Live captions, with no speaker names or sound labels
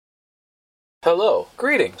Hello,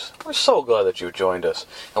 greetings. We're so glad that you've joined us,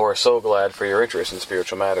 and we're so glad for your interest in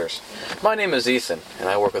spiritual matters. My name is Ethan, and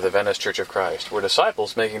I work with the Venice Church of Christ. We're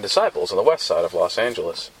disciples making disciples on the west side of Los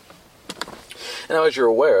Angeles. And now, as you're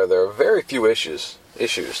aware, there are very few issues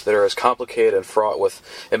that are as complicated and fraught with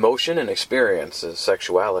emotion and experience as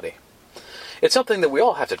sexuality. It's something that we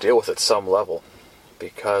all have to deal with at some level,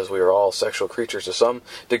 because we are all sexual creatures to some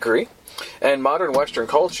degree, and modern Western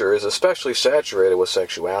culture is especially saturated with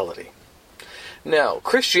sexuality. Now,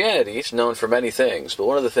 Christianity is known for many things, but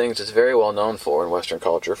one of the things it's very well known for in Western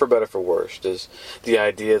culture, for better or for worse, is the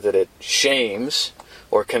idea that it shames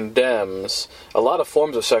or condemns a lot of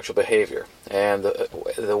forms of sexual behavior. And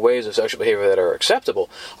the ways of sexual behavior that are acceptable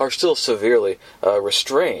are still severely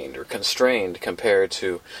restrained or constrained compared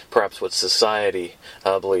to perhaps what society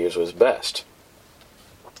believes was best.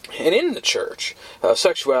 And in the church,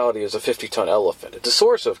 sexuality is a 50-ton elephant. It's a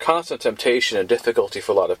source of constant temptation and difficulty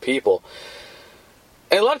for a lot of people.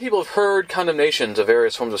 And a lot of people have heard condemnations of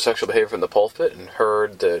various forms of sexual behavior from the pulpit and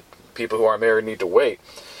heard that people who aren't married need to wait.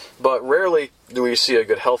 But rarely do we see a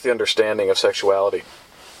good, healthy understanding of sexuality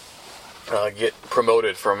get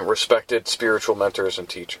promoted from respected spiritual mentors and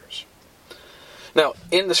teachers. Now,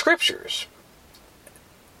 in the Scriptures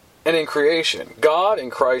and in creation, God in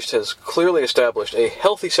Christ has clearly established a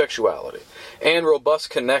healthy sexuality and robust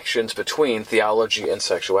connections between theology and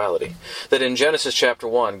sexuality. That in Genesis chapter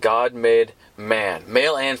 1, God made man,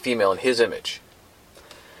 male and female, in His image.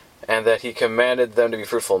 And that He commanded them to be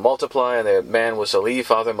fruitful and multiply, and that man was to leave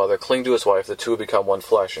father and mother, cling to his wife, the two would become one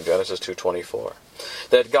flesh, in Genesis 2:24.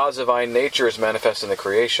 That God's divine nature is manifest in the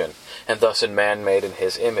creation, and thus in man made in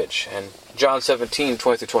His image. And John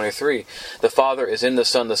 17:20-23, the Father is in the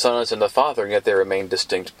Son is in the Father, and yet they remain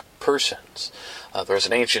distinct persons. There's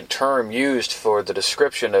an ancient term used for the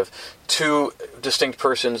description of two distinct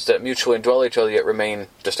persons that mutually indwell each other yet remain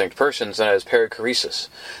distinct persons, and that is perichoresis.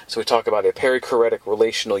 So we talk about a perichoretic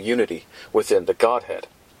relational unity within the Godhead.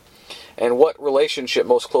 And what relationship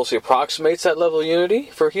most closely approximates that level of unity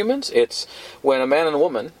for humans? It's when a man and a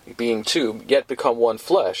woman, being two, yet become one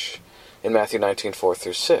flesh, in Matthew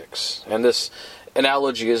 19:4-6. And this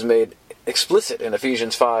analogy is made explicit in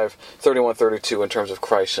Ephesians 5:31-32 in terms of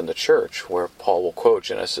Christ and the church, where Paul will quote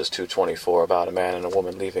Genesis 2:24 about a man and a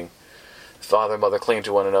woman leaving father and mother, cling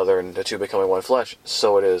to one another, and the two becoming one flesh.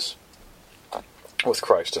 So it is with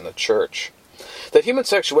Christ and the church. That human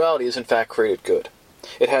sexuality is in fact created good.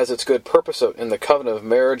 It has its good purpose in the covenant of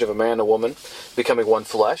marriage of a man and a woman becoming one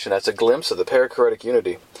flesh, and that's a glimpse of the perichoretic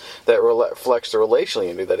unity that reflects the relational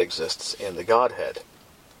unity that exists in the Godhead.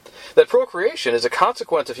 That procreation is a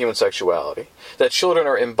consequence of human sexuality, that children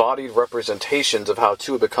are embodied representations of how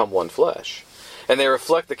two become one flesh, and they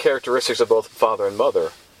reflect the characteristics of both father and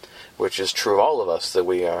mother, which is true of all of us, that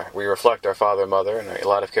we reflect our father and mother, and a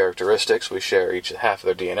lot of characteristics. We share each half of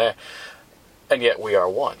their DNA, and yet we are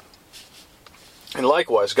one. And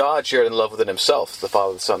likewise, God shared in love within Himself, the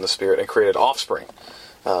Father, the Son, and the Spirit, and created offspring,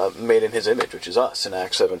 made in His image, which is us, in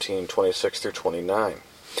Acts 17:26-29.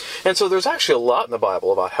 And so there's actually a lot in the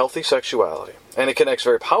Bible about healthy sexuality, and it connects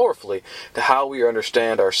very powerfully to how we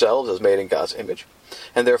understand ourselves as made in God's image,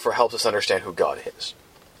 and therefore helps us understand who God is.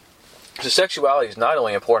 So sexuality is not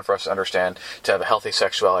only important for us to understand, to have a healthy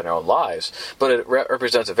sexuality in our own lives, but it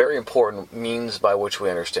represents a very important means by which we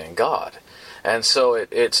understand God. And so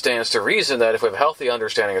it stands to reason that if we have a healthy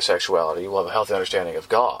understanding of sexuality, we'll have a healthy understanding of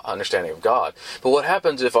God. But what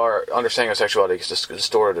happens if our understanding of sexuality is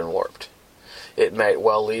distorted and warped? It may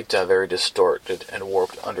well lead to a very distorted and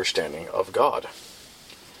warped understanding of God.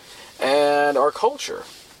 And our culture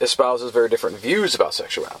espouses very different views about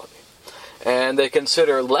sexuality. And they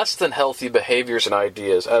consider less than healthy behaviors and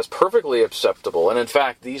ideas as perfectly acceptable. And in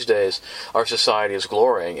fact, these days, our society is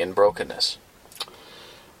glorying in brokenness.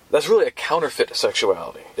 That's really a counterfeit to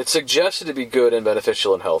sexuality. It's suggested to be good and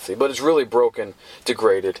beneficial and healthy, but it's really broken,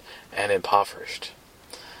 degraded, and impoverished.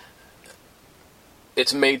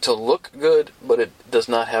 It's made to look good, but it does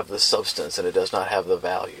not have the substance and it does not have the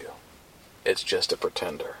value. It's just a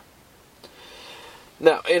pretender.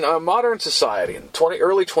 Now, in our modern society, in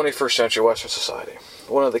early 21st century Western society,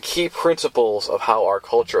 one of the key principles of how our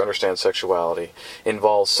culture understands sexuality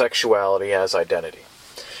involves sexuality as identity.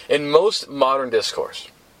 In most modern discourse,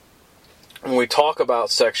 when we talk about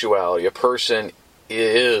sexuality, a person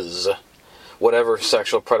is whatever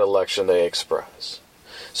sexual predilection they express.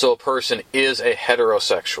 So a person is a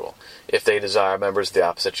heterosexual if they desire members of the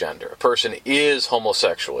opposite gender. A person is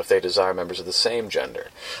homosexual if they desire members of the same gender.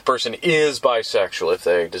 A person is bisexual if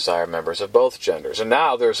they desire members of both genders. And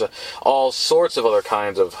now there's all sorts of other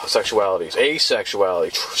kinds of sexualities.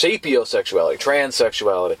 Asexuality, sapiosexuality,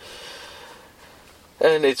 transsexuality.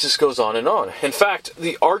 And it just goes on and on. In fact,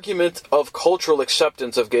 the argument of cultural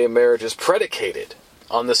acceptance of gay marriage is predicated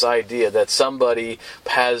on this idea that somebody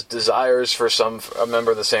has desires for a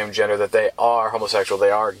member of the same gender, that they are homosexual,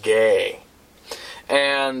 they are gay.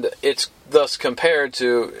 And it's thus compared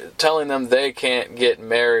to telling them they can't get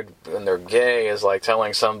married when they're gay is like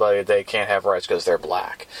telling somebody they can't have rights because they're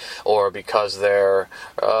black, or because they're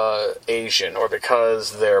Asian, or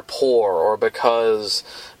because they're poor, or because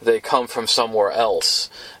they come from somewhere else.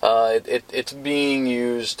 It's being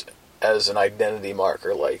used as an identity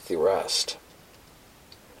marker like the rest.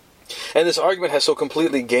 And this argument has so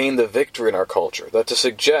completely gained the victory in our culture that to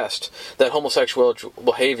suggest that homosexual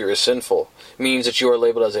behavior is sinful means that you are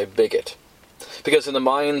labeled as a bigot. Because in the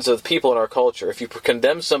minds of people in our culture, if you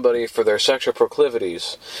condemn somebody for their sexual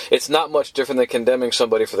proclivities, it's not much different than condemning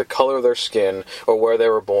somebody for the color of their skin or where they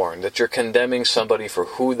were born. That you're condemning somebody for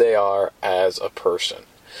who they are as a person.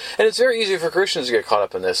 And it's very easy for Christians to get caught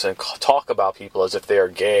up in this and talk about people as if they are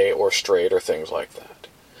gay or straight or things like that.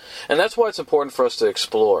 And that's why it's important for us to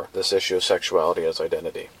explore this issue of sexuality as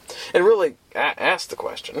identity. And really ask the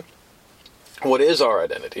question, what is our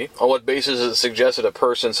identity? On what basis is it suggested a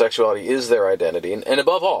person's sexuality is their identity? And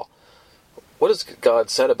above all, what has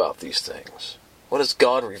God said about these things? What has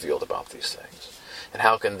God revealed about these things? And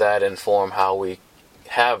how can that inform how we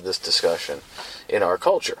have this discussion in our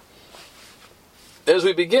culture? As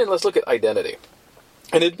we begin, let's look at identity.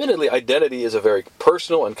 And admittedly, identity is a very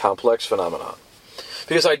personal and complex phenomenon.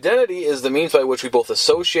 Because identity is the means by which we both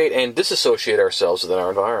associate and disassociate ourselves within our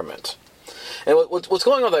environment. And what's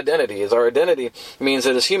going on with identity is our identity means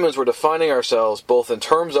that as humans we're defining ourselves both in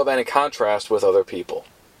terms of and in contrast with other people.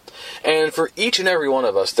 And for each and every one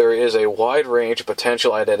of us there is a wide range of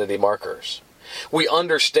potential identity markers. We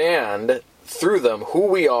understand through them who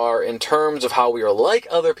we are in terms of how we are like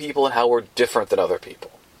other people and how we're different than other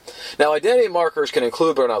people. Now identity markers can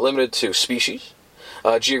include but are not limited to species,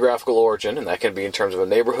 geographical origin, and that can be in terms of a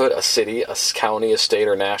neighborhood, a city, a county, a state,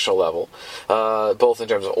 or national level, both in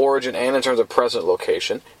terms of origin and in terms of present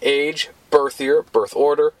location, age, birth year, birth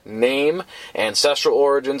order, name, ancestral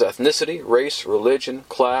origins, ethnicity, race, religion,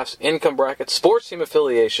 class, income bracket, sports team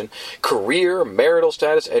affiliation, career, marital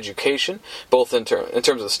status, education, both in terms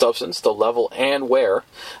of the substance, the level, and where,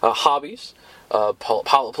 hobbies,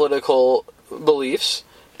 political beliefs,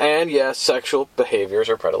 and yes, sexual behaviors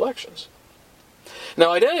or predilections.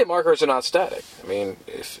 Now, identity markers are not static. I mean,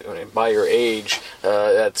 by your age,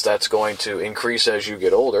 that's going to increase as you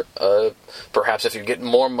get older. Perhaps if you get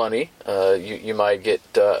more money, you might get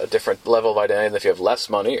a different level of identity than if you have less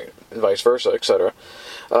money, and vice versa, etc.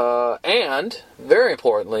 And, very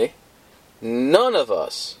importantly, none of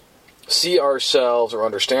us see ourselves or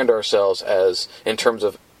understand ourselves as, in terms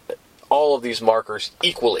of all of these markers,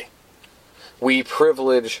 equally. We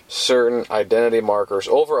privilege certain identity markers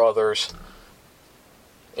over others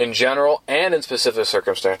in general and in specific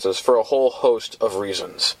circumstances for a whole host of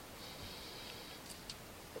reasons.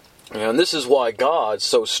 And this is why God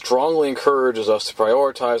so strongly encourages us to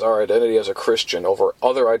prioritize our identity as a Christian over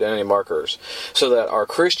other identity markers, so that our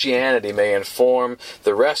Christianity may inform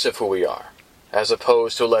the rest of who we are, as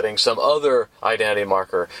opposed to letting some other identity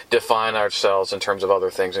marker define ourselves in terms of other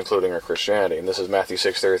things, including our Christianity. And this is Matthew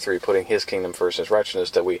 6:33, putting His kingdom first and His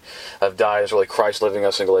righteousness, that we have died is really Christ living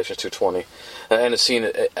us in Galatians 2:20. And it's seen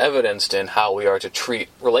evidenced in how we are to treat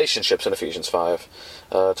relationships in Ephesians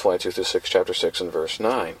 5:22-6, chapter 6 and verse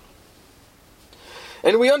 9.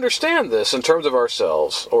 And we understand this in terms of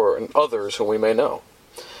ourselves or in others whom we may know.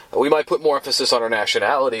 We might put more emphasis on our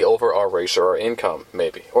nationality over our race or our income,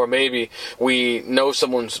 maybe. Or maybe we know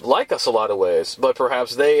someone's like us a lot of ways, but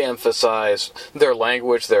perhaps they emphasize their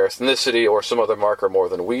language, their ethnicity, or some other marker more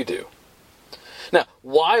than we do. Now,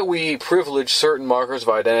 why we privilege certain markers of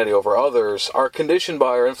identity over others are conditioned by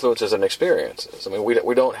our influences and experiences. I mean,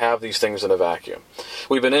 we don't have these things in a vacuum.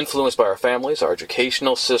 We've been influenced by our families, our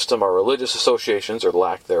educational system, our religious associations, or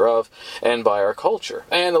lack thereof, and by our culture.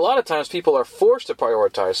 And a lot of times people are forced to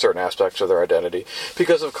prioritize certain aspects of their identity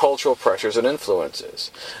because of cultural pressures and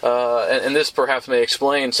influences. And this perhaps may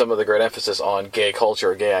explain some of the great emphasis on gay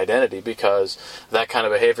culture or gay identity, because that kind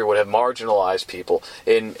of behavior would have marginalized people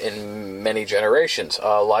in many generations.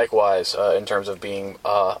 Likewise, in terms of being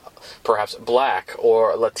perhaps black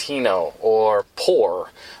or Latino or poor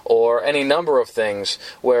or any number of things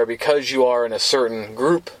where, because you are in a certain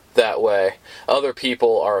group that way, other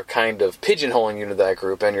people are kind of pigeonholing you to that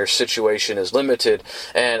group and your situation is limited,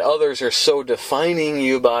 and others are so defining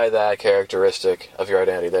you by that characteristic of your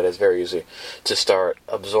identity that it's very easy to start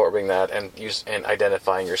absorbing that and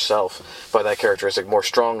identifying yourself by that characteristic more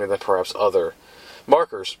strongly than perhaps other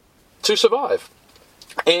markers to survive.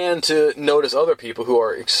 and to notice other people who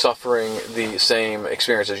are suffering the same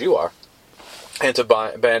experience as you are, and to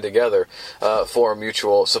band together for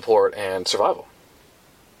mutual support and survival.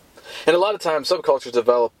 And a lot of times subcultures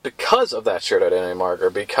develop because of that shared identity marker,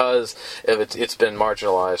 because it's been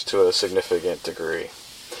marginalized to a significant degree.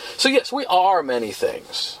 So yes, we are many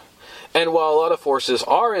things. And while a lot of forces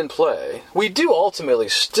are in play, we do ultimately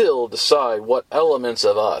still decide what elements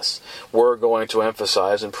of us we're going to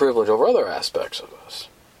emphasize and privilege over other aspects of us.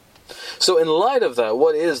 So in light of that,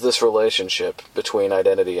 what is this relationship between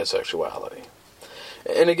identity and sexuality?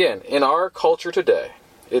 And again, in our culture today,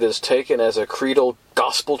 it is taken as a creedal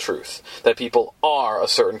gospel truth that people are a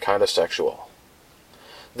certain kind of sexual.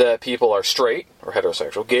 That people are straight or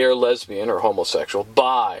heterosexual, gay or lesbian or homosexual,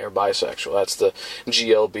 bi or bisexual. That's the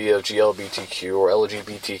GLB of GLBTQ or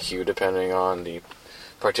LGBTQ, depending on the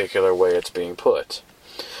particular way it's being put.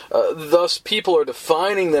 Thus, people are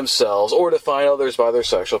defining themselves or define others by their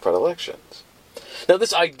sexual predilections. Now,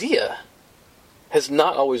 this idea has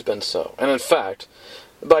not always been so. And in fact,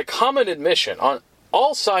 by common admission on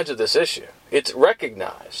all sides of this issue, it's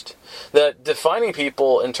recognized that defining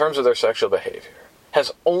people in terms of their sexual behavior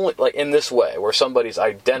has only, like in this way, where somebody's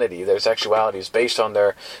identity, their sexuality is based on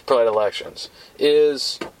their predilections,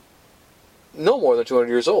 is no more than 200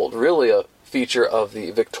 years old, really a feature of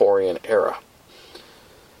the Victorian era.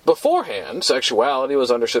 Beforehand, sexuality was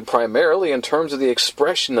understood primarily in terms of the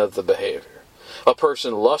expression of the behavior. A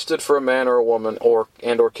person lusted for a man or a woman, or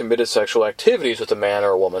committed sexual activities with a man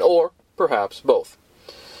or a woman, or perhaps both.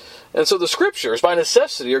 And so the scriptures, by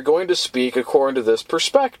necessity, are going to speak according to this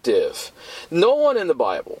perspective. No one in the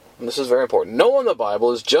Bible, and this is very important, no one in the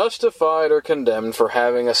Bible is justified or condemned for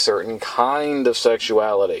having a certain kind of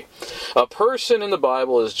sexuality. A person in the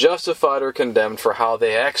Bible is justified or condemned for how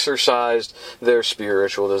they exercised their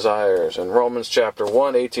spiritual desires. In Romans chapter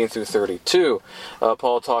 1, 18 through 32,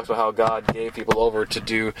 Paul talks about how God gave people over to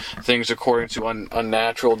do things according to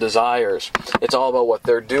unnatural desires. It's all about what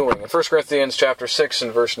they're doing. In 1 Corinthians chapter 6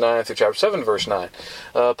 and verse 9 through chapter 7 verse 9,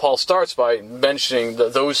 Paul starts by mentioning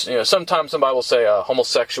those, sometimes some Bibles say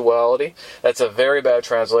homosexuality. That's a very bad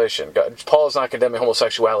translation. Paul is not condemning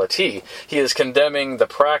homosexuality. He is condemning the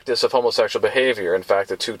practice of homosexual behavior. In fact,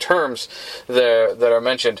 the two terms there that are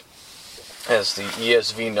mentioned, as the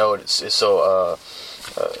ESV note is so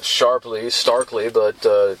starkly, but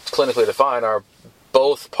clinically defined, are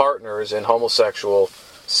both partners in homosexual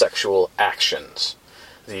sexual actions.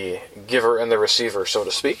 The giver and the receiver, so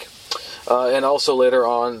to speak. And also later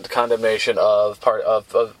on, the condemnation of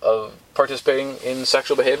participating in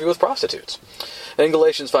sexual behavior with prostitutes. In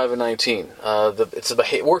Galatians 5 and 19, it's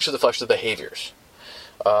the works of the flesh, the behaviors.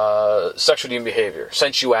 Sexual deviant behavior,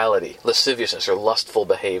 sensuality, lasciviousness, or lustful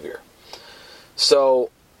behavior.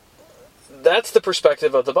 So, that's the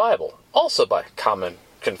perspective of the Bible, also by common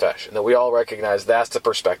confession, that we all recognize that's the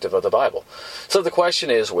perspective of the Bible. So the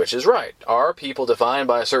question is, which is right? Are people defined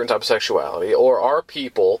by a certain type of sexuality, or are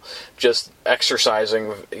people just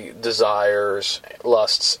exercising desires,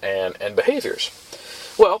 lusts, and behaviors?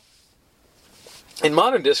 Well, in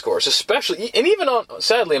modern discourse, especially, and even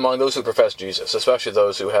sadly among those who profess Jesus, especially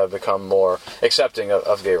those who have become more accepting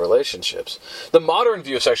of gay relationships, the modern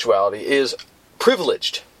view of sexuality is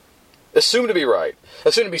privileged, assumed to be right,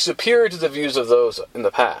 assumed to be superior to the views of those in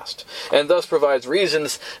the past, and thus provides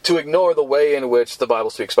reasons to ignore the way in which the Bible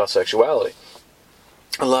speaks about sexuality.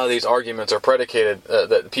 A lot of these arguments are predicated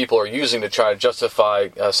that people are using to try to justify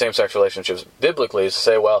same-sex relationships biblically, is to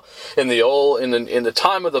say, well, in the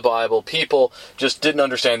time of the Bible, people just didn't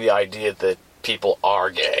understand the idea that people are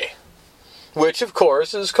gay. Which, of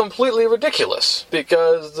course, is completely ridiculous,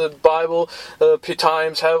 because the Bible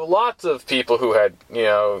times have lots of people who had,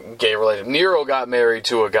 gay relationships. Nero got married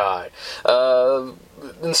to a guy.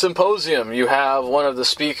 In Symposium, you have one of the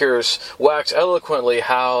speakers wax eloquently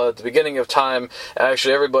how at the beginning of time,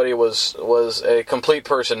 actually everybody was a complete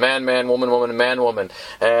person, man, woman, woman, man, woman,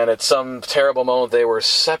 and at some terrible moment they were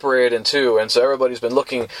separated in two, and so everybody's been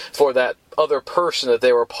looking for that other person that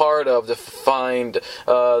they were part of to find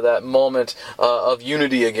that moment of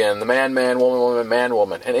unity again, the man, woman, woman, man,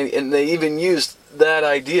 woman, and they even used that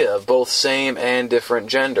idea of both same and different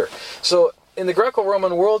gender. So in the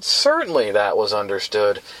Greco-Roman world, certainly that was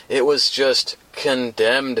understood. It was just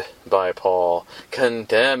condemned by Paul,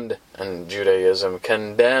 condemned in Judaism,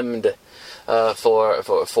 condemned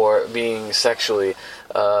for being sexually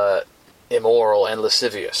immoral and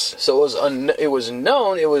lascivious. So it was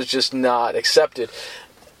known, it was just not accepted,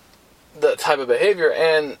 the type of behavior,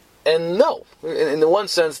 and no, in the one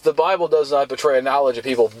sense, the Bible does not portray a knowledge of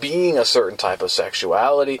people being a certain type of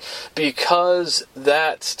sexuality, because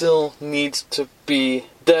that still needs to be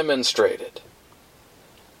demonstrated.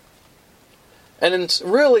 And it's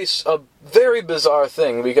really a very bizarre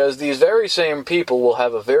thing, because these very same people will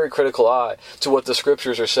have a very critical eye to what the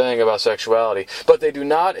scriptures are saying about sexuality, but they do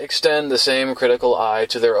not extend the same critical eye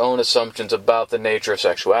to their own assumptions about the nature of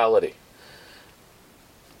sexuality.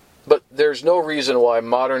 But there's no reason why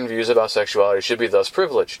modern views about sexuality should be thus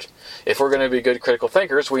privileged. If we're going to be good critical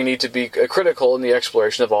thinkers, we need to be critical in the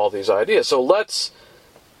exploration of all these ideas. So let's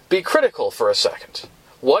be critical for a second.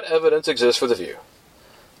 What evidence exists for the view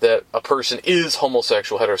that a person is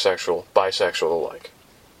homosexual, heterosexual, bisexual, alike?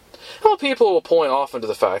 Well, people will point often to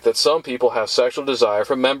the fact that some people have sexual desire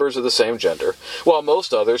for members of the same gender, while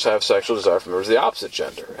most others have sexual desire for members of the opposite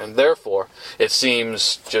gender. And therefore, it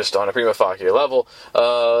seems, just on a prima facie level,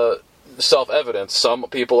 self-evident, some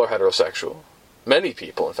people are heterosexual. Many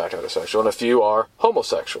people, in fact, are heterosexual, and a few are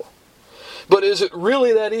homosexual. But is it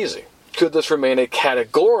really that easy? Could this remain a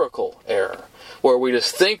categorical error, where we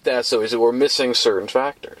just think that's so easy, we're missing certain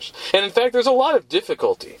factors? And in fact, there's a lot of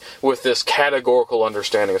difficulty with this categorical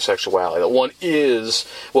understanding of sexuality, that one is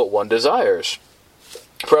what one desires.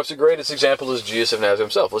 Perhaps the greatest example is Jesus of Nazareth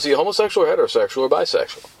himself. Was he homosexual or heterosexual or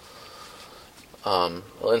bisexual?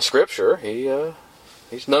 Well, in Scripture,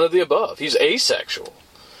 he's none of the above. He's asexual.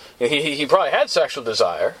 He probably had sexual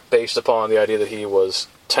desire, based upon the idea that he was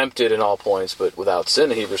tempted in all points, but without sin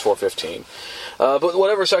in Hebrews 4:15. But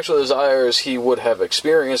whatever sexual desires he would have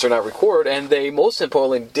experienced are not recorded, and they, most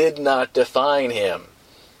importantly, did not define him.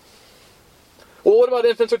 Well, what about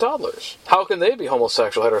infants or toddlers? How can they be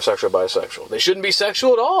homosexual, heterosexual, bisexual? They shouldn't be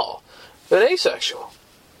sexual at all. They're asexual.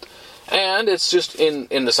 And it's just in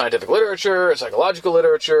the scientific literature, psychological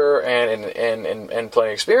literature, and plenty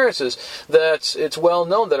of experiences, that it's well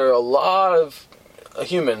known that there are a lot of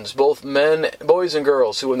humans, both men, boys and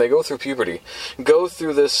girls, who when they go through puberty, go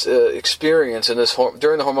through this experience and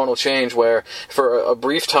during the hormonal change, where for a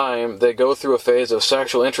brief time they go through a phase of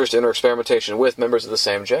sexual interest in or experimentation with members of the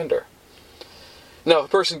same gender. Now, if a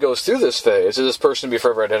person goes through this phase, is this person to be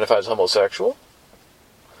forever identified as homosexual?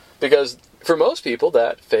 Because for most people,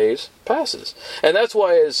 that phase passes. And that's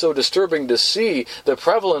why it's so disturbing to see the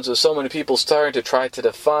prevalence of so many people starting to try to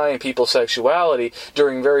define people's sexuality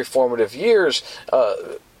during very formative years,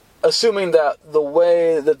 assuming that the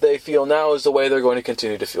way that they feel now is the way they're going to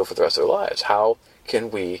continue to feel for the rest of their lives. How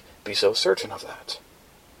can we be so certain of that?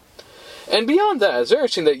 And beyond that, it's very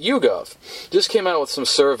interesting that YouGov just came out with some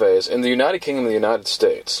surveys in the United Kingdom and the United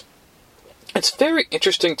States. It's very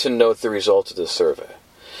interesting to note the results of this survey.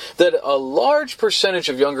 That a large percentage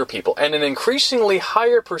of younger people, and an increasingly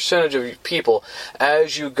higher percentage of people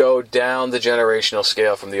as you go down the generational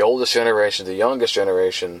scale from the oldest generation to the youngest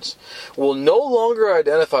generations, will no longer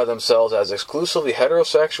identify themselves as exclusively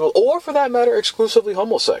heterosexual, or for that matter, exclusively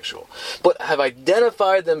homosexual, but have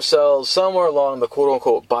identified themselves somewhere along the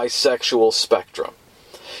quote-unquote bisexual spectrum.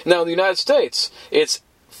 Now, in the United States, it's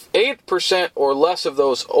 8% or less of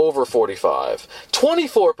those over 45,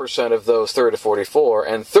 24% of those 30 to 44,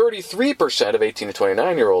 and 33% of 18 to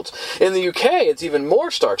 29-year-olds. In the UK, it's even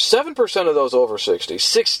more stark. 7% of those over 60,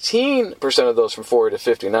 16% of those from 40 to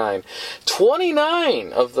 59,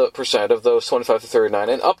 29% of those 25 to 39,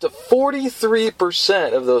 and up to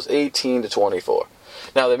 43% of those 18 to 24.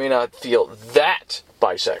 Now, they may not feel that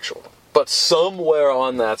bisexual, but somewhere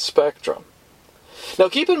on that spectrum. Now,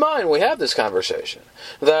 keep in mind, when we have this conversation,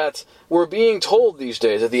 that we're being told these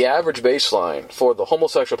days that the average baseline for the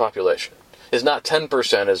homosexual population is not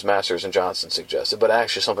 10%, as Masters and Johnson suggested, but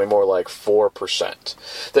actually something more like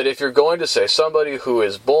 4%. That if you're going to say somebody who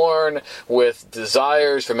is born with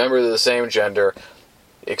desires for members of the same gender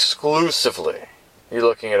exclusively, you're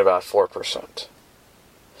looking at about 4%.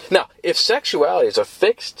 Now, if sexuality is a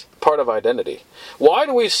fixed part of identity, why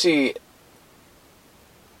do we see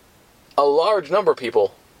a large number of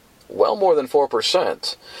people, well more than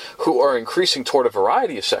 4%, who are increasing toward a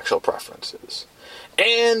variety of sexual preferences?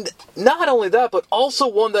 And not only that, but also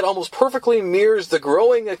one that almost perfectly mirrors the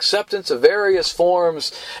growing acceptance of various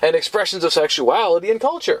forms and expressions of sexuality in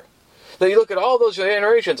culture. Now, you look at all those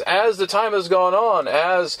generations, as the time has gone on,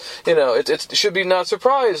 as, it should be not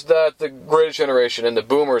surprised that the greatest generation and the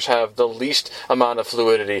boomers have the least amount of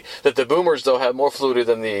fluidity, that the boomers, though, have more fluidity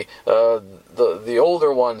than the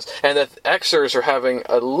older ones, and that Xers are having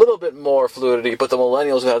a little bit more fluidity, but the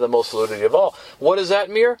millennials have the most fluidity of all. What does that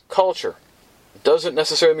mirror? Culture. It doesn't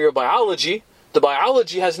necessarily mirror biology. The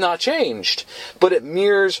biology has not changed, but it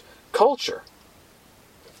mirrors culture.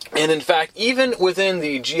 And in fact, even within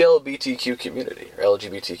the GLBTQ community, or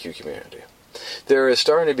LGBTQ community, there is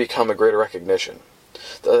starting to become a greater recognition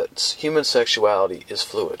that human sexuality is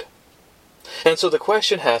fluid. And so the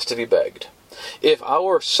question has to be begged. If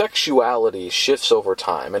our sexuality shifts over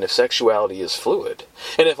time, and if sexuality is fluid,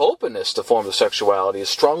 and if openness to forms of sexuality is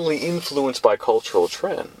strongly influenced by cultural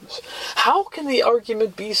trends, how can the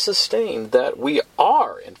argument be sustained that we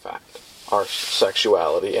are, in fact, our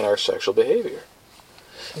sexuality and our sexual behavior?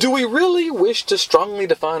 Do we really wish to strongly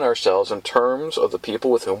define ourselves in terms of the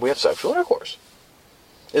people with whom we have sexual intercourse?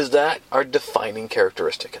 Is that our defining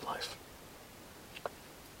characteristic in life?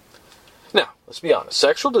 Now, let's be honest.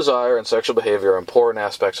 Sexual desire and sexual behavior are important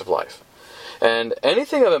aspects of life. And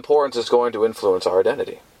anything of importance is going to influence our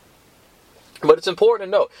identity. But it's important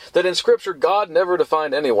to note that in Scripture, God never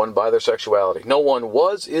defined anyone by their sexuality. No one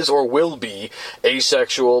was, is, or will be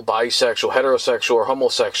asexual, bisexual, heterosexual, or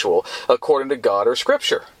homosexual according to God or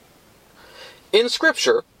Scripture. In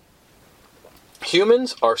Scripture,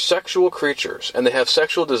 humans are sexual creatures, and they have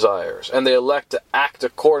sexual desires, and they elect to act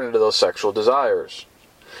according to those sexual desires.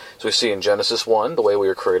 So we see in Genesis 1, the way we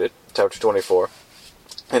were created, chapter 24,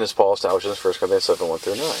 and as Paul establishes in 1 Corinthians 7, 1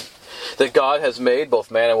 through 9, that God has made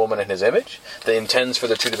both man and woman in his image, that he intends for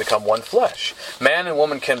the two to become one flesh. Man and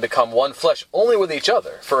woman can become one flesh only with each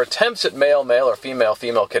other, for attempts at male-male or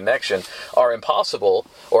female-female connection are impossible,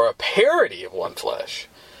 or a parody of one flesh,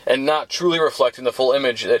 and not truly reflecting the full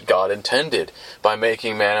image that God intended by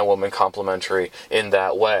making man and woman complementary in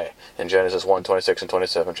that way, in Genesis 1, 26 and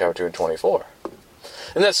 27, chapter 2 and 24.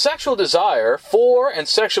 And that sexual desire for and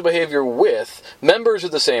sexual behavior with members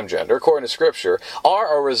of the same gender, according to Scripture,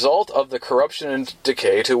 are a result of the corruption and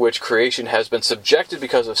decay to which creation has been subjected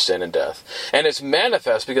because of sin and death. And it's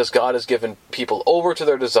manifest because God has given people over to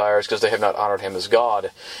their desires because they have not honored him as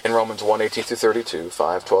God. In Romans 1, 18 through 32,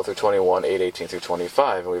 5, 12 through 21, 8, 18 through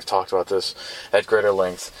 25. And we've talked about this at greater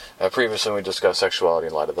length previously when we discussed sexuality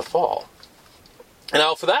in light of the fall.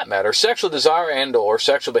 Now, for that matter, sexual desire and or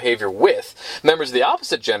sexual behavior with members of the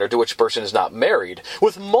opposite gender to which a person is not married,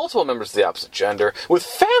 with multiple members of the opposite gender, with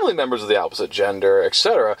family members of the opposite gender,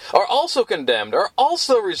 etc., are also condemned, are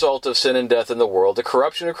also a result of sin and death in the world, the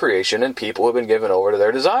corruption of creation, and people who have been given over to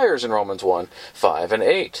their desires in Romans 1, 5, and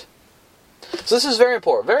 8. So this is very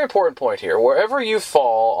important point here. Wherever you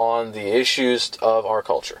fall on the issues of our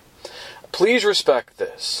culture, please respect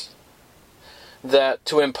this. That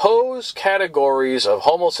to impose categories of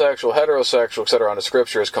homosexual, heterosexual, etc. onto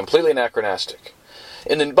Scripture is completely anachronistic.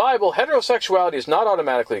 In the Bible, heterosexuality is not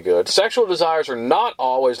automatically good, sexual desires are not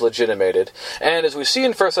always legitimated, and as we see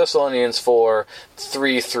in 1 Thessalonians 4,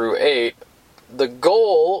 3 through 8, the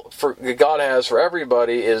goal God has for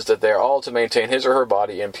everybody is that they're all to maintain his or her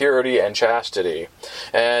body in purity and chastity,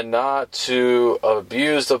 and not to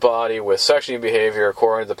abuse the body with sexual behavior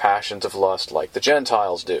according to the passions of lust like the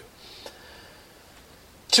Gentiles do.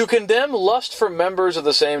 To condemn lust for members of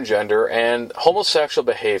the same gender and homosexual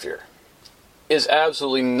behavior is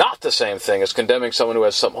absolutely not the same thing as condemning someone who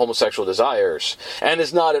has some homosexual desires, and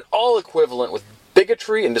is not at all equivalent with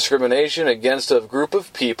bigotry and discrimination against a group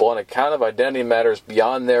of people on account of identity matters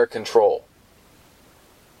beyond their control.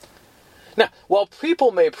 Now, while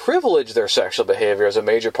people may privilege their sexual behavior as a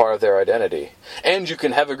major part of their identity, and you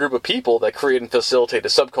can have a group of people that create and facilitate a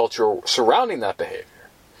subculture surrounding that behavior,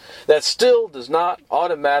 that still does not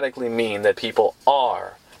automatically mean that people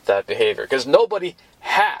are that behavior, because nobody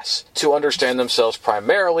has to understand themselves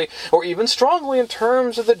primarily or even strongly in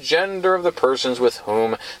terms of the gender of the persons with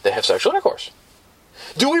whom they have sexual intercourse.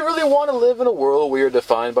 Do we really want to live in a world where we are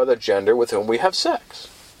defined by the gender with whom we have sex?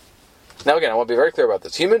 Now again, I want to be very clear about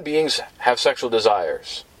this. Human beings have sexual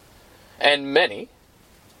desires, and many,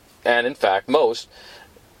 and in fact most,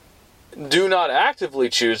 do not actively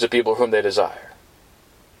choose the people whom they desire.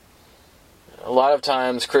 A lot of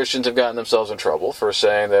times Christians have gotten themselves in trouble for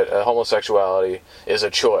saying that homosexuality is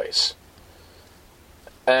a choice.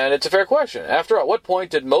 And it's a fair question. After all, at what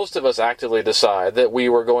point did most of us actively decide that we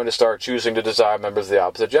were going to start choosing to desire members of the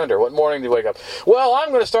opposite gender? What morning do you wake up? Well, I'm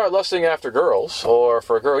going to start lusting after girls. Or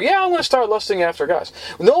for a girl, yeah, I'm going to start lusting after guys.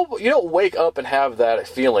 No, you don't wake up and have that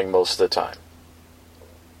feeling most of the time.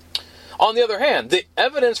 On the other hand, the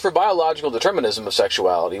evidence for biological determinism of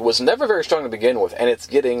sexuality was never very strong to begin with, and it's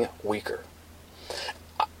getting weaker.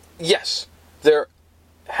 Yes, there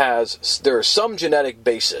is some genetic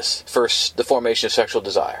basis for the formation of sexual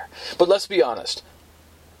desire. But let's be honest.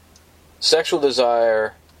 Sexual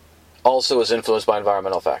desire also is influenced by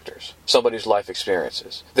environmental factors. Somebody's life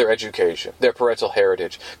experiences, their education, their parental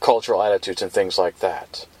heritage, cultural attitudes, and things like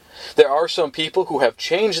that. There are some people who have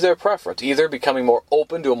changed their preference, either becoming more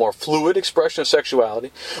open to a more fluid expression of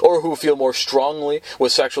sexuality, or who feel more strongly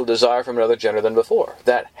with sexual desire from another gender than before.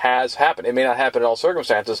 That has happened. It may not happen in all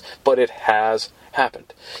circumstances, but it has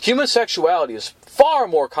happened. Human sexuality is far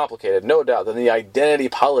more complicated, no doubt, than the identity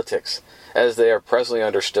politics as they are presently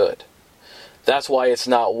understood. That's why it's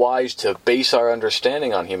not wise to base our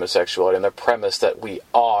understanding on human sexuality on the premise that we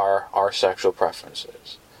are our sexual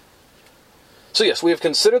preferences. So yes, we have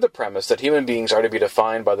considered the premise that human beings are to be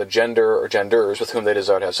defined by the gender or genders with whom they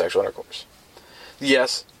desire to have sexual intercourse.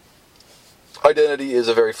 Yes, identity is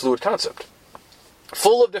a very fluid concept,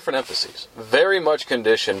 full of different emphases, very much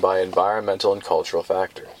conditioned by environmental and cultural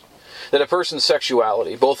factors. That a person's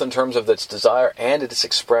sexuality, both in terms of its desire and its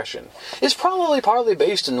expression, is probably partly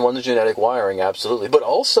based in one's genetic wiring, absolutely, but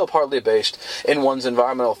also partly based in one's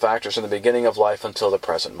environmental factors from the beginning of life until the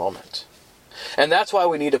present moment. And that's why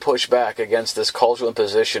we need to push back against this cultural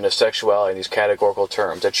imposition of sexuality in these categorical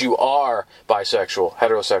terms, that you are bisexual,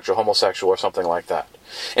 heterosexual, homosexual, or something like that.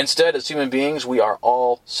 Instead, as human beings, we are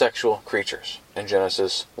all sexual creatures, in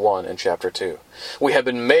Genesis 1 and chapter 2. We have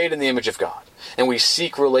been made in the image of God, and we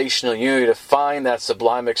seek relational unity to find that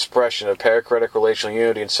sublime expression of perichoretic relational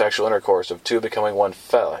unity and sexual intercourse of two becoming one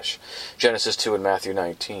flesh, Genesis 2 and Matthew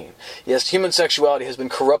 19. Yes, human sexuality has been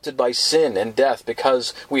corrupted by sin and death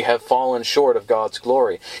because we have fallen short of God's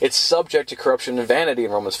glory. It's subject to corruption and vanity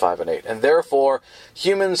in Romans 5 and 8, and therefore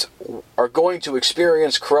humans are going to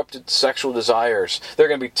experience corrupted sexual desires. They're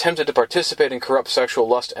going to be tempted to participate in corrupt sexual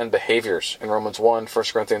lust and behaviors in Romans 1, 1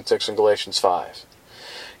 Corinthians 6, and Galatians 5.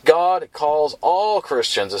 God calls all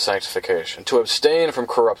Christians to sanctification, to abstain from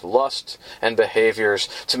corrupt lust and behaviors,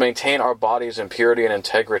 to maintain our bodies in purity and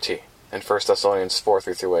integrity in 1 Thessalonians 4,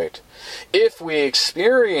 3-8. If we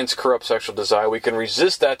experience corrupt sexual desire, we can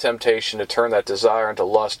resist that temptation to turn that desire into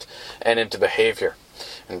lust and into behavior.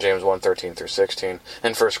 In James 1, 13-16,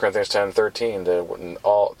 and 1 Corinthians 10, 13,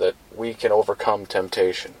 that we can overcome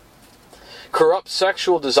temptation. Corrupt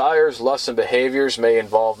sexual desires, lusts, and behaviors may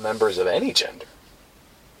involve members of any gender.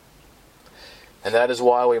 And that is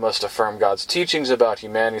why we must affirm God's teachings about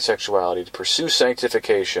humanity's sexuality to pursue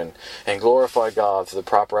sanctification and glorify God through the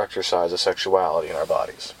proper exercise of sexuality in our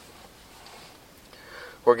bodies.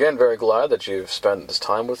 We're again very glad that you've spent this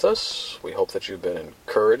time with us. We hope that you've been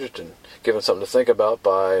encouraged and given something to think about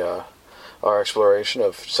by our exploration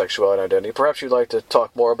of sexuality and identity. Perhaps you'd like to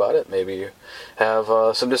talk more about it. Maybe you have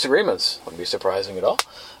some disagreements. Wouldn't be surprising at all.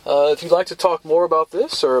 If you'd like to talk more about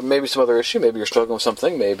this, or maybe some other issue, maybe you're struggling with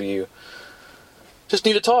something, maybe you just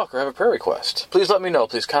need to talk or have a prayer request, please let me know.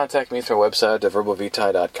 Please contact me through our website at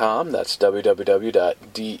verbovitae.com. That's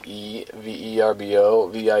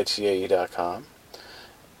www.deverbovitae.com.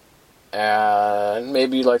 And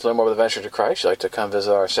maybe you'd like to learn more about the Venice Church of Christ. You'd like to come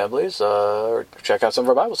visit our assemblies or check out some of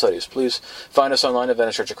our Bible studies. Please find us online at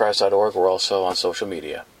VeniceChurchOfChrist.org. We're also on social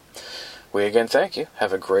media. We again thank you.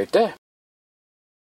 Have a great day.